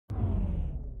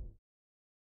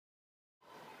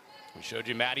We showed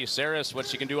you Maddie Saris, what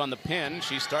she can do on the pin.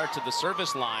 She starts at the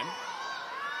service line.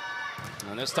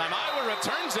 And this time Iowa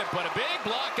returns it, but a big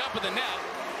block up at the net.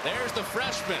 There's the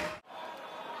freshman.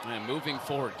 And moving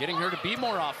forward, getting her to be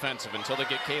more offensive until they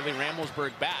get Kaylee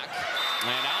Ramelsberg back.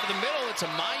 And out of the middle, it's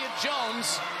Amaya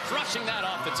Jones crushing that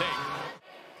off the tape.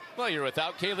 Well, you're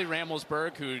without Kaylee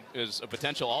Ramelsberg, who is a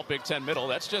potential all-Big Ten middle.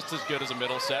 That's just as good as a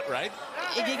middle set, right?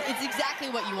 It's exactly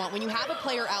what you want. When you have a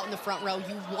player out in the front row,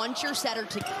 you want your setter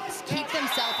to keep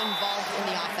themselves involved in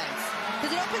the offense,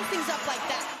 because it opens things up like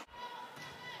that.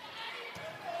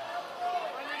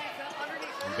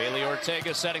 And Bailey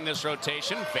Ortega setting this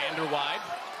rotation. Vanderwide,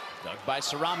 dug by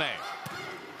Sarame.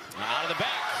 Out of the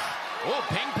back. Oh,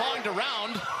 ping-ponged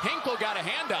around. Hinkle got a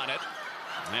hand on it.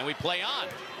 And we play on.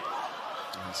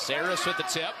 And Saris with the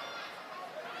tip.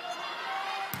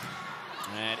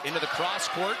 And into the cross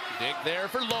court. Dig there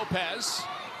for Lopez.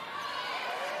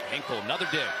 Hinkle, another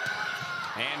dig.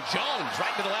 And Jones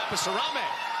right to the lap of Sarame.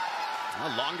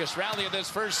 The longest rally of this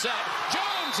first set.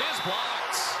 Jones is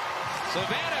blocked.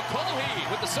 Savannah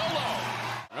Coley with the solo.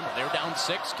 Remember, they were down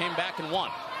 6, came back and won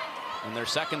in their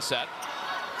second set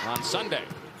on Sunday.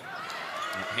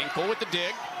 And Hinkle with the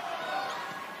dig.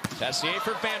 Tessier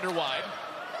for Vanderwide.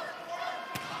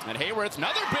 And Hayworth,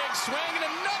 another big swing and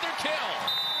another kill.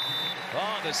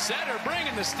 Oh, the setter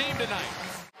bringing the steam tonight.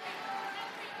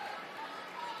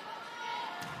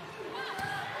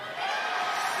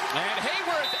 And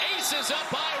Hayworth aces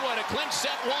up Iowa to clinch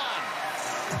set 1.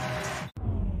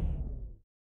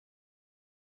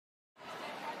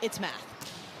 It's math.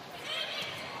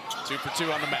 2 for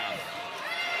 2 on the math.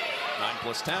 9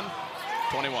 plus 10,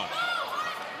 21.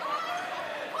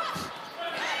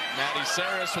 Maddie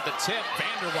Saris with the tip.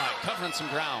 Vanderwide covering some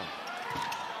ground.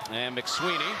 And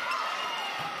McSweeney.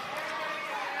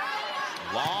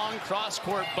 Long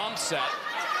cross-court bump set.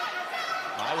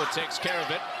 Iowa takes care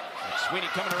of it. McSweeney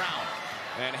coming around.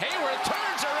 And Hayworth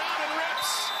turns around and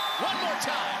rips. One more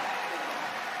time.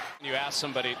 You ask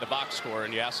somebody, the box score,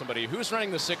 and you ask somebody, who's running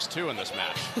the 6-2 in this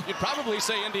match? You'd probably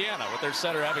say Indiana, with their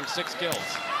setter having 6 kills.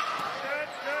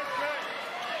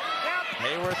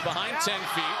 Hayworth behind 10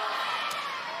 feet.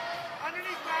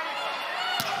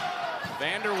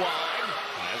 Vanderwide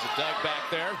has a dug back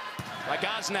there. Like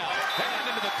Osnow. And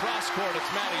into the cross court,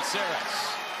 it's Maddie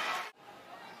Saris.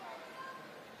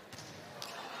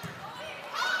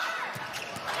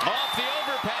 Off the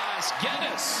overpass,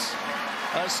 Geddes.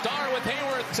 A star with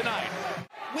Hayworth tonight.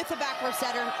 With a back row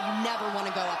setter, you never want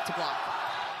to go up to block.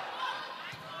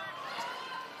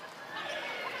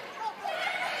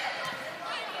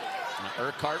 Now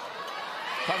Urquhart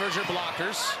covers her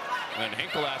blockers. And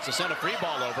Hinkle has to send a free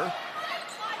ball over.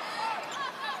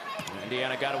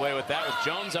 Indiana got away with that with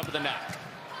Jones up at the net.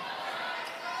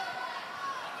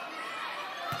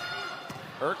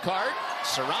 Urquhart,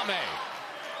 Sarame.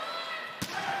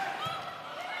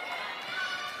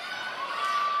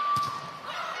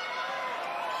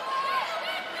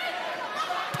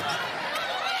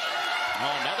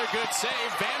 Oh, another good save.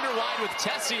 Vanderwide with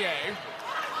Tessier.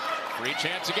 Free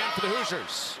chance again for the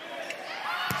Hoosiers.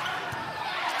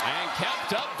 And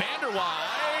kept up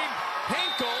Vanderwide.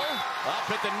 Hinkle up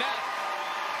at the net.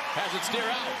 Has it steer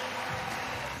out.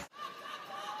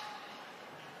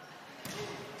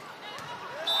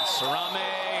 Sarame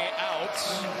out.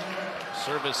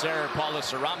 Service error, Paula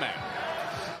Sarame.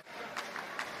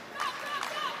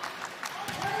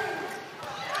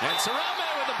 And Sarame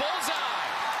with the bullseye.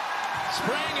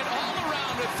 Spraying it all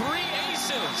around with 3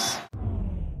 aces.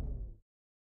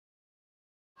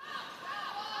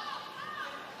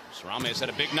 Sarame's had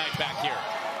a big night back here.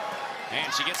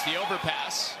 And she gets the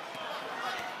overpass.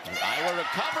 And Iowa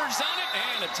recovers on it,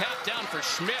 and a tap down for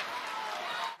Schmidt.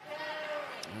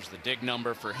 There's the dig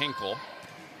number for Hinkle.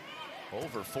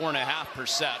 Over 4.5 per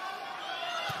set.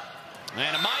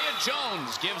 And Amaya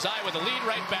Jones gives Iowa the lead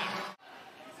right back.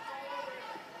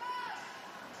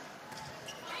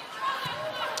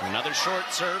 Another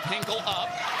short serve, Hinkle up.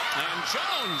 And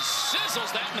Jones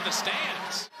sizzles that into the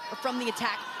stands. From the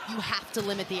attack, you have to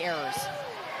limit the errors.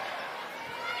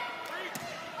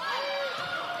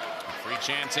 Free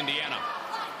chance, Indiana.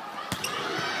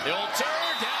 The old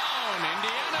tear down.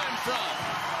 Indiana in front.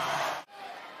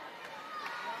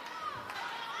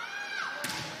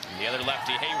 And the other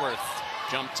lefty, Hayworth.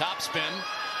 Jump topspin.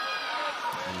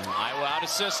 Iowa out of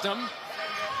system.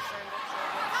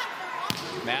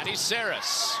 Maddie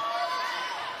Saris.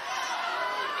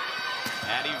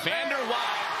 Maddie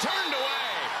Vanderwide turned away.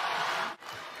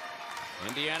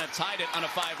 Indiana tied it on a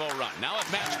 5-0 run. Now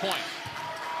at match point.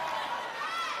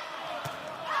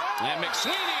 And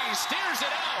McSweeney steers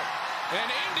it out. And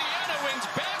Indiana wins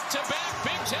back-to-back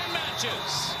Big Ten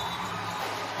matches.